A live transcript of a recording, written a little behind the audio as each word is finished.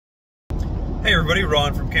Hey everybody,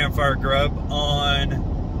 Ron from CampFire Grub.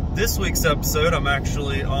 On this week's episode, I'm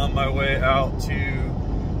actually on my way out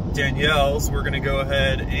to Danielle's. We're gonna go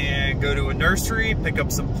ahead and go to a nursery, pick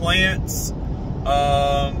up some plants.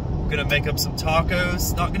 Gonna make up some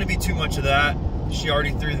tacos. Not gonna be too much of that. She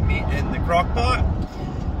already threw the meat in the crock pot.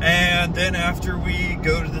 And then after we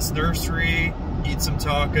go to this nursery, eat some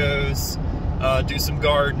tacos, do some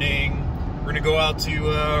gardening, we're gonna go out to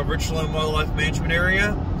Richloam Wildlife Management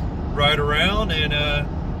area, ride around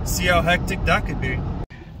and see how hectic that could be.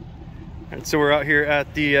 And so we're out here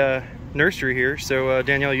at the nursery here. So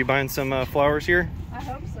Danielle, you buying some flowers here? I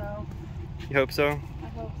hope so. You hope so? I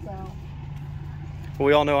hope so. Well,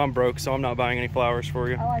 we all know I'm broke, so I'm not buying any flowers for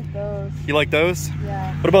you. I like those. You like those?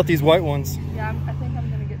 Yeah. What about these white ones? Yeah, I think I'm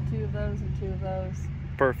gonna get 2 of those and 2 of those.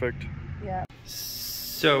 Perfect. Yeah.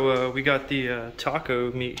 So we got the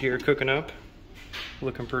taco meat here cooking up.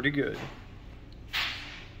 Looking pretty good.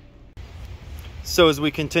 So as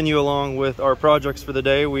we continue along with our projects for the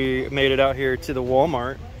day, we made it out here to the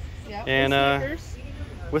Walmart. Yep, And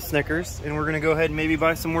with Snickers, and we're gonna go ahead and maybe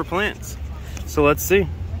buy some more plants. So let's see.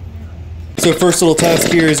 So first little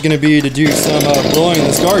task here is gonna be to do some blowing in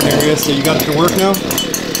this garden area. So you got it to work now?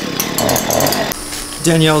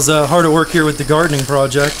 Danielle's hard at work here with the gardening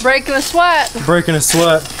project. Breaking a sweat. Breaking a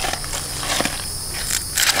sweat.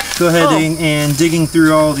 Go ahead and digging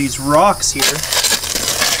through all these rocks here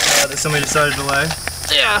that somebody decided to lay.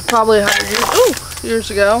 Yeah, probably 100 years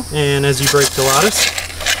ago. And as you break the lattice.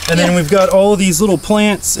 And then we've got all of these little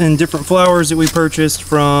plants and different flowers that we purchased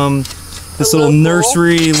from this little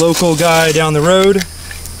nursery local guy down the road.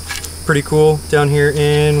 Pretty cool down here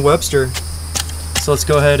in Webster. So let's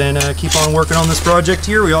go ahead and keep on working on this project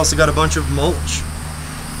here. We also got a bunch of mulch.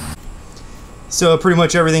 So pretty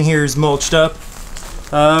much everything here is mulched up.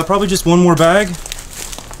 Probably just one more bag.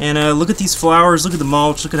 And look at these flowers, look at the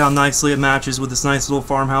mulch, look at how nicely it matches with this nice little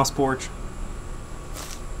farmhouse porch.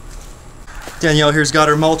 Danielle here's got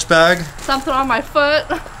her mulch bag. Something on my foot.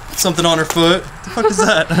 Something on her foot. What the fuck is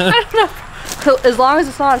that? I don't know. As long as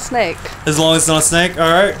it's not a snake. As long as it's not a snake?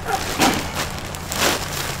 Alright.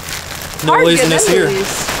 No laziness here.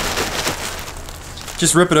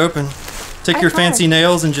 Just rip it open. Take your fancy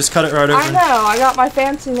nails and just cut it right open. I know, I got my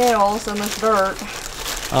fancy nails in this dirt.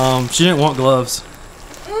 She didn't want gloves.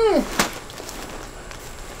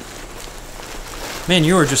 Man,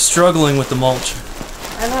 you are just struggling with the mulch.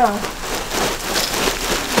 I know.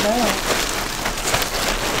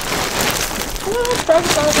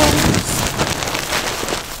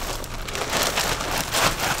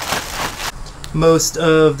 Most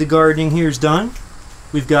of the gardening here is done.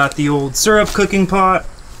 We've got the old syrup cooking pot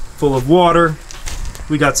full of water.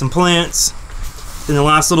 We got some plants. And the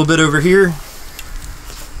last little bit over here,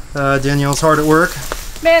 Danielle's hard at work.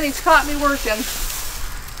 Man, he's caught me working.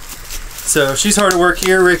 So she's hard at work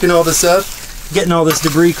here, raking all this up, getting all this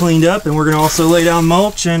debris cleaned up, and we're gonna also lay down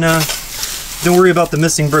mulch and don't worry about the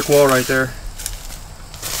missing brick wall right there.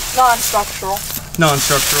 Non-structural.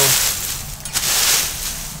 Non-structural.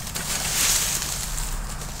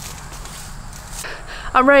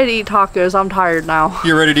 I'm ready to eat tacos. I'm tired now.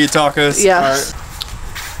 You're ready to eat tacos? Yes. All right.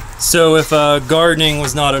 So if gardening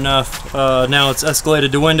was not enough, now it's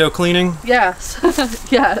escalated to window cleaning? Yes.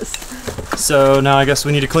 Yes. So now I guess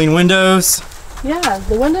we need to clean windows. Yeah,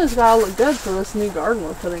 the windows gotta look good for this new garden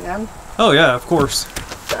we're putting in. Oh yeah, of course.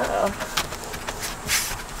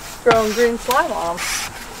 Growing green slime on them.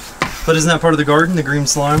 But isn't that part of the garden, the green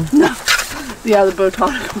slime? No. Yeah, the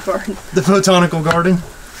botanical garden. The botanical garden?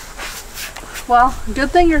 Well,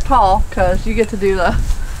 good thing you're tall, because you get to do the...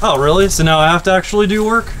 Oh really? So now I have to actually do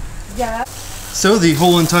work? Yeah. So the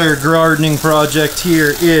whole entire gardening project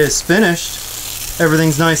here is finished.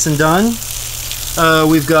 Everything's nice and done.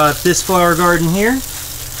 We've got this flower garden here,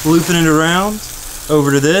 looping it around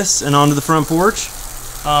over to this and onto the front porch.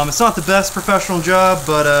 It's not the best professional job,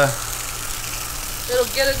 but it'll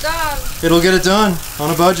get it done. It'll get it done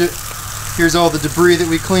on a budget. Here's all the debris that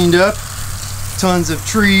we cleaned up. Tons of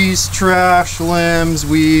trees, trash, limbs,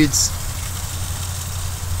 weeds.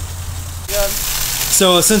 Good.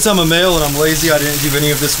 So since I'm a male and I'm lazy, I didn't do any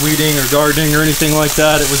of this weeding or gardening or anything like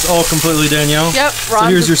that. It was all completely Danielle. Yep, Ron. So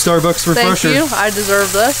here's your Starbucks refresher. Thank you. I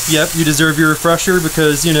deserve this. Yep, you deserve your refresher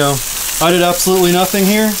because, you know, I did absolutely nothing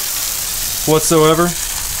here whatsoever.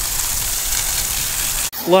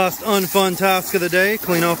 Last unfun task of the day,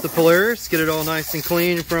 clean off the Polaris, get it all nice and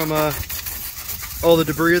clean from all the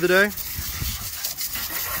debris of the day.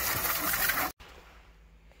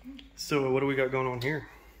 So what do we got going on here?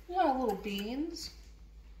 We got little beans.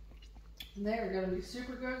 And they're going to be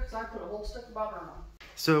super good because I put a whole stick of butter on them.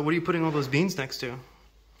 So what are you putting all those beans next to?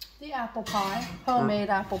 The apple pie, homemade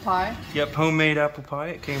apple pie. Yep, homemade apple pie.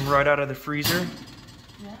 It came right out of the freezer.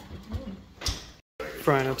 Yeah.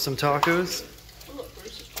 Frying up some tacos. Oh, look,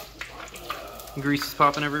 Grease is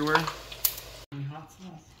popping everywhere. hot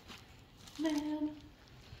sauce. Man.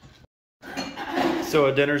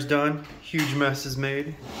 So dinner's done. Huge mess is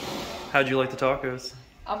made. How'd you like the tacos?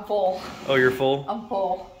 I'm full. Oh, you're full? I'm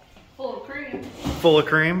full. Full of cream. Full of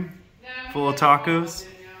cream? Yeah, Full of tacos?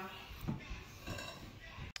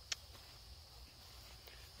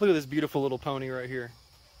 Look at this beautiful little pony right here.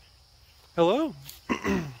 Hello?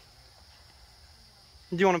 Do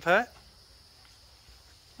you want a pet?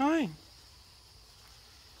 Hi.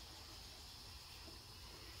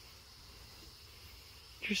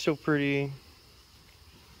 You're so pretty.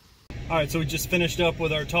 Alright, so we just finished up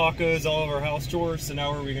with our tacos, all of our house chores, so now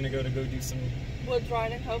where are we gonna go do some woods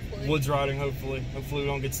riding, hopefully. woods riding, hopefully. Hopefully we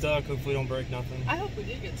don't get stuck, hopefully we don't break nothing. I hope we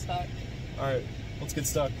do get stuck. Alright, let's get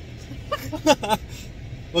stuck.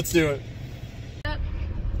 Let's do it.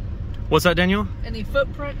 What's that, Daniel? Any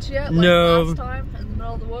footprints yet? Like No. last time in the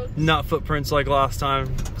middle of the woods? Not footprints like last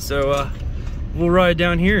time. So we'll ride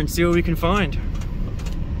down here and see what we can find.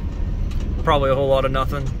 Probably a whole lot of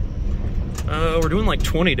nothing. We're doing like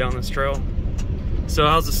 20 down this trail. So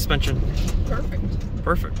how's the suspension? Perfect.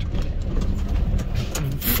 Perfect.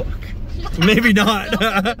 Fuck. Maybe not.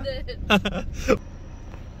 No, it did.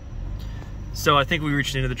 So I think we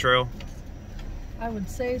reached the end of the trail. I would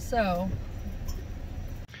say so.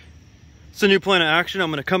 So new plan of action,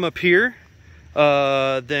 I'm gonna come up here,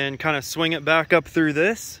 then kind of swing it back up through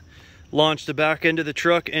this, launch the back end of the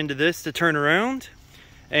truck into this to turn around.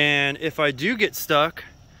 And if I do get stuck,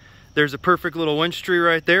 there's a perfect little winch tree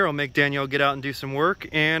right there. I'll make Danielle get out and do some work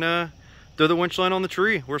and throw the winch line on the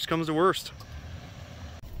tree. Worst comes to worst.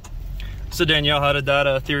 So Danielle, how did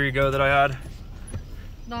that theory go that I had?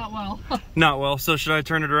 Not well. Not well. So should I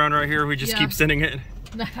turn it around right here or we just keep sending it?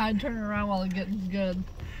 I'd turn it around while it getting good.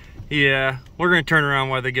 Yeah, we're gonna turn around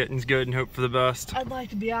while the getting's good and hope for the best. I'd like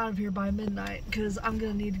to be out of here by midnight because I'm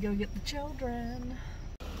gonna need to go get the children.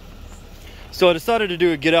 So I decided to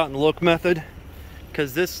do a get out and look method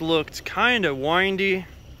because this looked kind of windy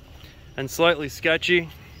and slightly sketchy.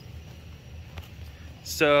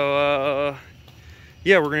 So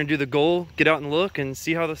yeah, we're gonna do the goal, get out and look and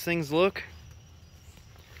see how those things look.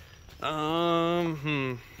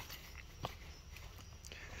 We're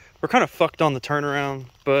kind of fucked on the turnaround,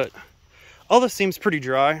 but all this seems pretty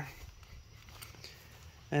dry.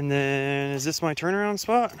 And then, is this my turnaround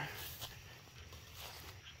spot?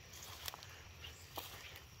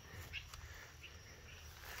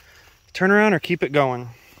 Turn around or keep it going?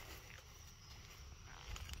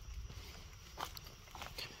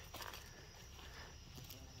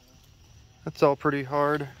 That's all pretty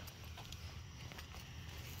hard.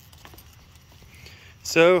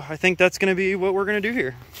 So I think that's gonna be what we're gonna do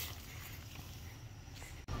here.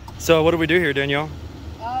 So what do we do here, Danielle?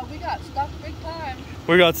 We got stuck big time.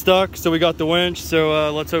 We got stuck, so we got the winch,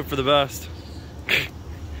 so let's hope for the best.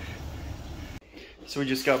 So we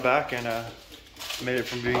just got back and made it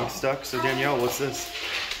from being stuck. So Danielle, what's this?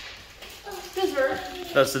 Dessert.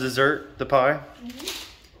 That's the dessert, the pie?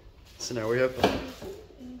 So now we have